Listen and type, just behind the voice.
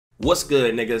What's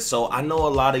good, niggas? So I know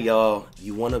a lot of y'all,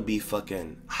 you want to be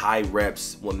fucking high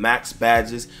reps with max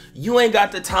badges. You ain't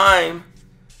got the time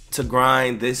to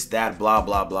grind this, that, blah,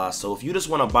 blah, blah. So if you just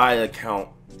want to buy an account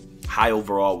high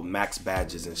overall with max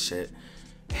badges and shit,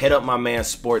 hit up my man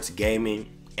Sports Gaming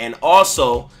and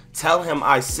also tell him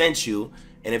I sent you.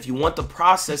 And if you want the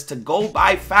process to go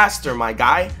by faster, my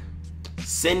guy,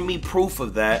 send me proof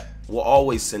of that. Will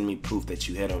always send me proof that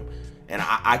you hit him. And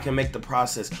I can make the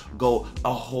process go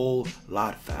a whole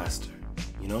lot faster,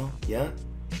 you know? Yeah?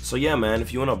 So yeah, man,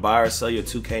 if you want to buy or sell your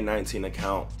 2K19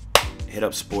 account, hit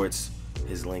up Sports.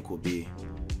 His link will be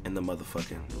in the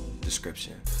motherfucking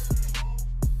description.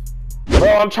 Bro,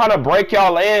 I'm trying to break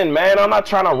y'all in, man. I'm not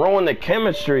trying to ruin the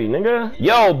chemistry, nigga.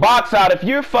 Yo, box out if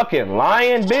you're fucking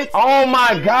lying, bitch. Oh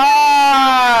my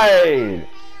God.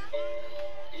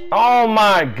 Oh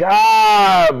my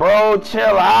God, bro.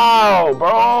 Chill out,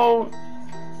 bro.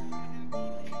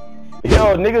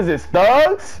 Yo, niggas is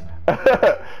thugs?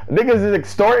 Niggas is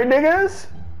extorting niggas?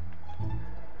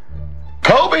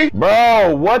 Kobe!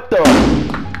 Bro, what the?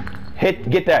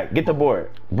 Get that. Get the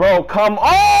board. Bro, come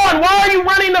on! Why are you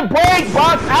running the break?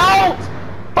 Box out!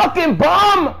 Fucking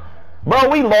bum! Bro,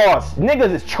 we lost.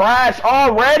 Niggas is trash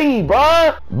already,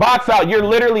 bro. Box out. You're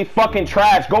literally fucking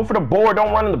trash. Go for the board.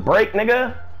 Don't run in the break,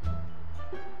 nigga.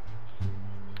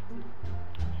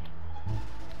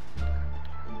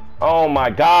 Oh my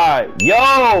God.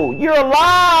 Yo, you're a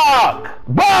lock!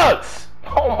 Bucks!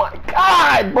 Oh my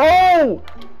God, bro!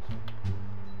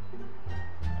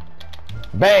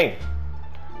 Bang.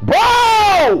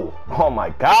 Bro! Oh my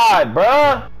God,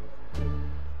 bro.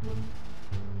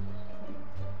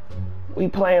 We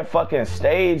playing fucking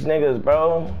stage niggas,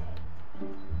 bro.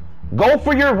 Go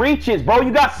for your reaches, bro.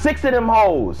 You got 6 of them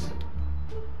hoes.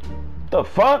 The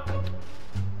fuck?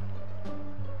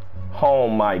 Oh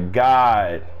my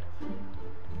God.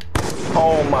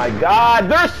 Oh my God.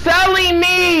 They're selling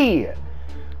me.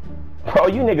 Bro,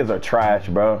 you niggas are trash,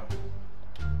 bro.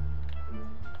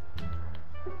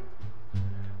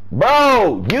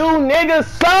 Bro, you niggas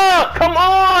suck! Come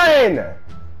on!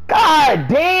 God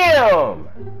damn!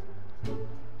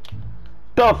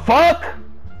 The fuck?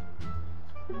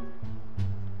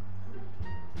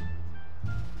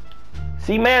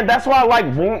 See, man, that's why I like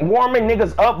warming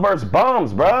niggas up versus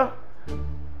bums, bro.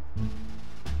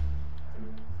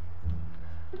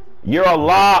 You're a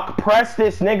lock. Press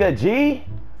this nigga, G.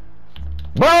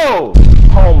 Bro!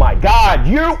 Oh my God,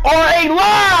 you are a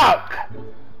lock!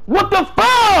 What the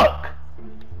fuck?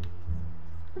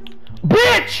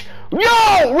 Bitch!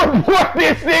 Yo! Report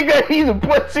this nigga! He's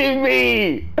pushing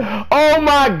me! Oh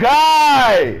my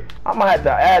God! I'm gonna have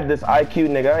to add this IQ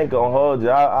nigga. I ain't gonna hold you.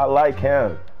 I like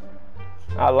him.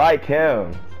 I like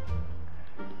him.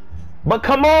 But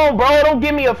come on, bro. Don't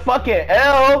give me a fucking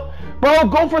L. Bro,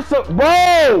 go for some...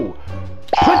 Bro!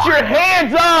 Put your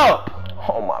hands up!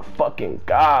 Oh my fucking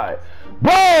God.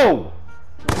 Bro!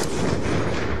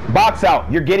 Box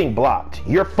out. You're getting blocked.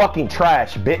 You're fucking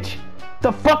trash, bitch.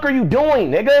 The fuck are you doing,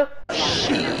 nigga?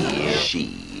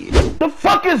 Shit. The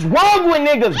fuck is wrong with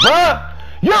niggas, bruh?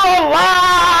 You're a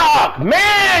lock,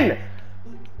 man!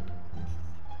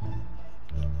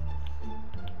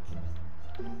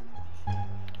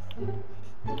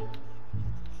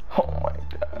 Oh my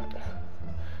God.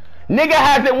 Nigga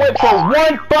hasn't went for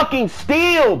one fucking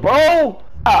steal, bro.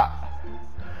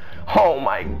 Oh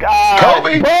my God.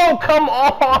 Kobe. Bro, come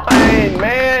on,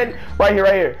 man. Right here,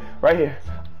 right here, right here.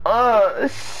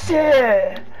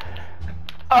 Shit.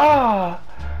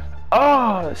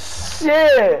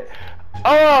 Shit.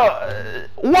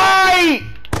 White.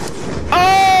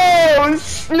 Oh,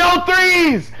 no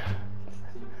threes.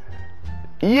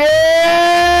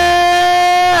 Yeah.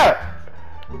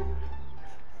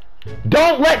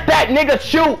 Don't let that nigga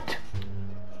shoot.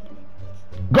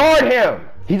 Guard him.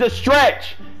 He's a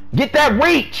stretch. Get that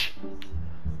reach.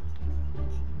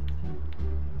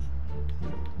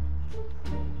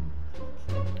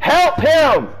 Help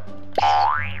him.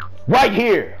 Right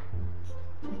here.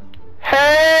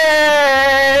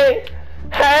 Hey.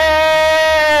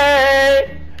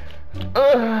 Hey.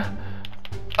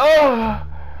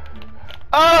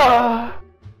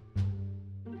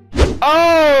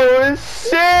 Oh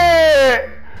shit.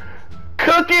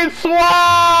 Cooking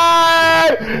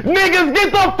SWAT! Niggas,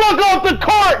 get the fuck off the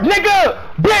court, nigga!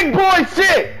 Big boy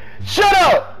shit! Shut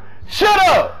up! Shut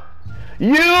up!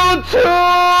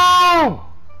 YouTube!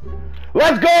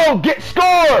 Let's go! Get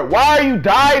scored! Why are you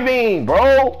diving,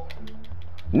 bro?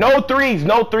 No threes,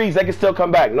 no threes. They can still come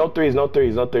back. No threes, no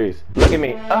threes, no threes. Look at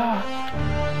me.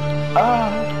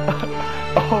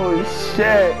 Oh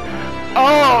shit.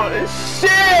 Oh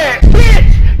shit!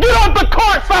 Bitch! Get off the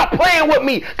court. Stop playing with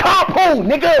me. Compo,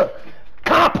 nigga.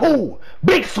 Compo.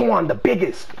 Big Swan, the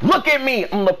biggest. Look at me.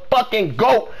 I'm the fucking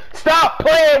GOAT. Stop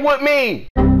playing with me.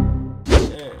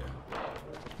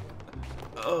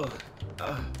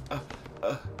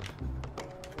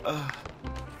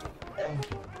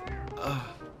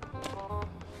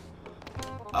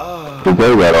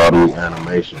 They got all these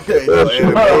animations. Cooking your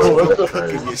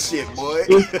shit, boy.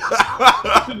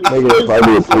 Nigga, if I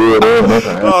get pulled in,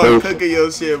 oh, cooking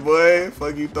your shit, boy.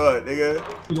 Fuck you thought, nigga.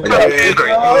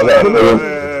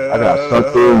 I got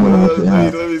sucked in when that shit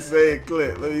happened. Let me say it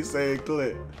clip. Let me say it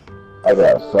clip. I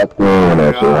got sucked in when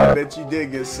that shit I happened. bet you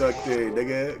did get sucked in,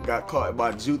 nigga. Got caught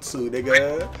by jutsu,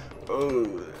 nigga. Oh.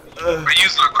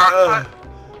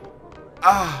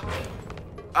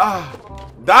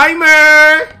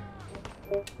 Dimer!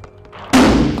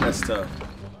 That's tough.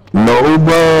 No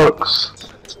bucks.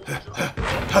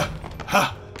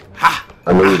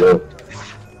 I need that.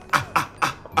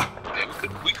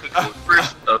 We could do it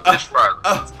first this Friday.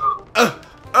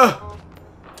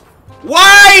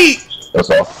 White! That's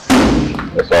all.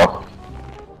 That's all.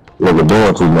 You're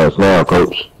doing too much now,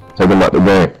 coach. Take him out the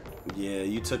game. Yeah,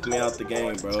 you took me out the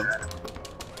game, bro.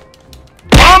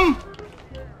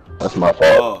 That's my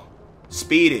fault. Oh,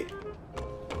 speed it.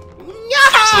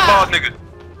 Pass the ball, nigga.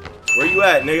 Where you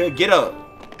at, nigga? Get up.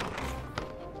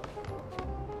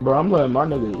 Bro, I'm letting my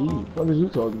nigga eat. What is you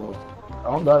talking about?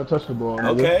 I don't gotta touch the ball, nigga.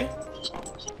 Okay.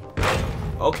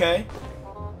 Okay.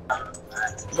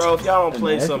 Bro, if y'all don't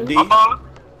play some D. My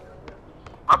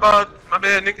bad,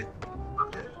 nigga.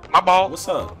 My ball. What's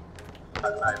up?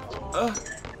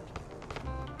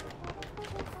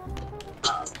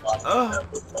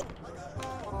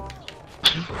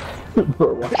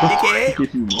 Bro, why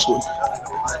Dickhead. you moving?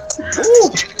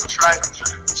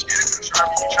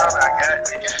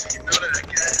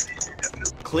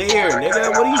 Clear, nigga.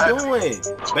 What are you doing?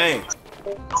 Bang.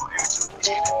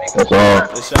 That's all.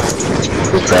 Good shot.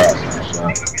 Good shot.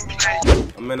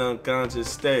 I'm in an unconscious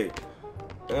state.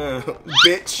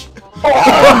 Bitch.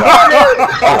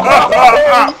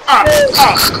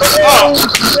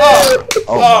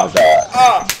 Oh my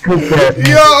god.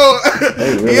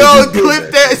 Yo, clip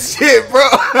that shit, bro.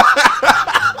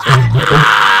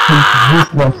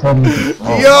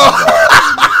 Yo.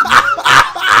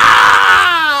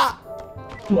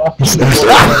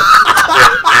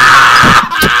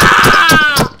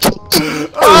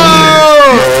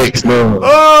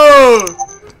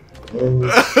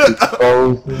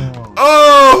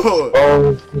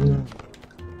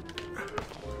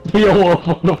 He don't want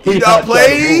to He done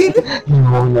played?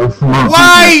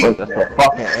 White! That's a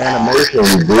fucking animation,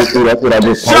 bitch. That's what I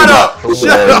just Shut up!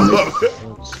 Shut up!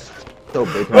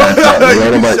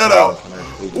 Shut up!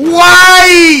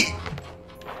 White!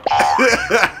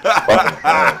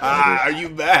 Are you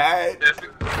mad?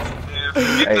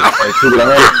 Hey,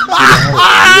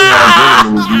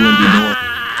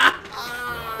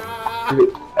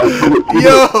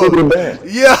 Yo! Are you mad?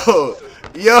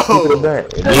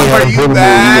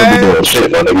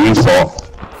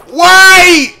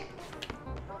 White!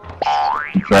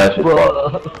 Trash as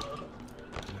fuck.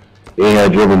 He ain't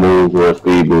had dribble moves or a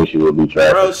speed boost, you would be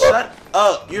trash. Bro, as fuck. shut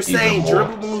up. You're saying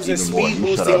dribble moves and speed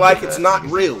boosting like it's not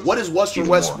real. What is Russell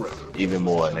Westbrook? Even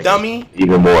more, nigga. Dummy?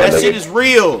 Even more, That nigga. shit is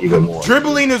real. Even more.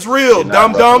 Dribbling is real, You're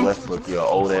not dumb. Russell Westbrook, you're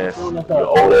old ass is a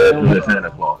Santa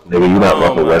Claus. Nigga, you not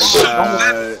Russell Westbrook.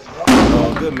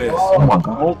 Oh, goodness. Oh my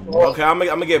god. Okay, I'm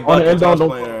gonna get buckets. I was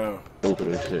playing around. Go for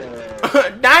this shit.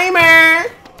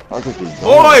 Diamond! I think he's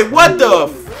Boy, what the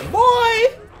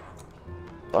boy?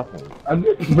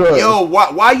 Bro. Yo,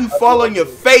 why you fall on your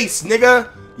face, nigga?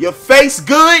 Your face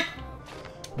good?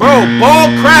 Bro, ball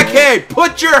crackhead,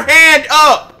 put your hand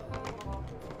up!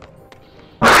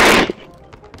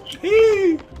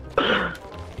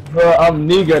 Bro, I'm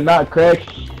nigga, not crack.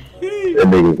 That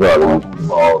nigga's probably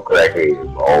all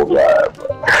crackhead, all guy, bro.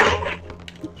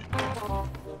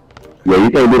 Yeah,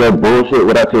 you can't do that bullshit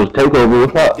without your takeover.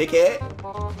 What's up? Dickhead?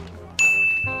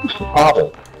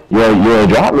 You ain't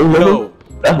drop me, nigga. Yo.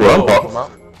 That's what I'm talking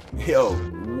about. Yo,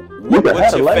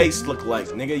 what's your face look like,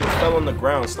 nigga? You fell on the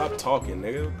ground. Stop talking,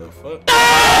 nigga. What the fuck?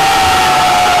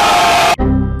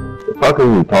 What the fuck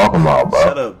are you talking about, bro?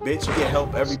 Shut up, bitch. You get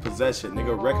help every possession,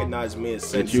 nigga. Recognize me as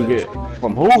sensei. You get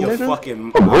from who, Your nigga?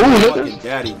 fucking, From who, nigga? fucking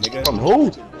daddy, nigga. From who?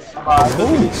 Look at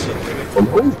this shit, nigga. From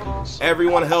who?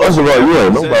 Everyone helps. First of all, you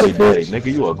ain't nobody possession.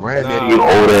 daddy, nigga. You a granddaddy, Nah. you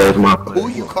old ass my player. Who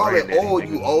you call it old,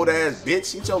 you old ass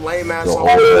bitch? Get your lame ass You on.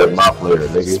 old ass my player,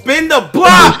 nigga. Spin the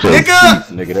block, nigga!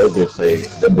 Nigga, that bitch say,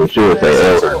 that bitch should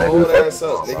say elder, Old nigga. ass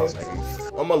up,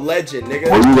 nigga. I'm a legend, Well,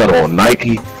 nigga. you got on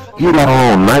Nike. You got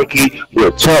on Nike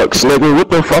with Chucks, nigga. What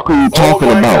the fuck are you talking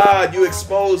about? Oh my God, you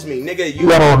exposed me, nigga. You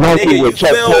got on Nike nigga, with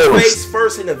Chuck fell Norris. face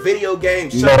first in the video game.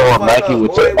 You got on Nike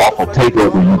with your awful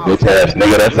takeover, you bitch ass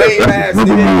nigga. That's lame ass a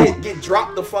nigga. Get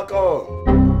dropped the fuck off.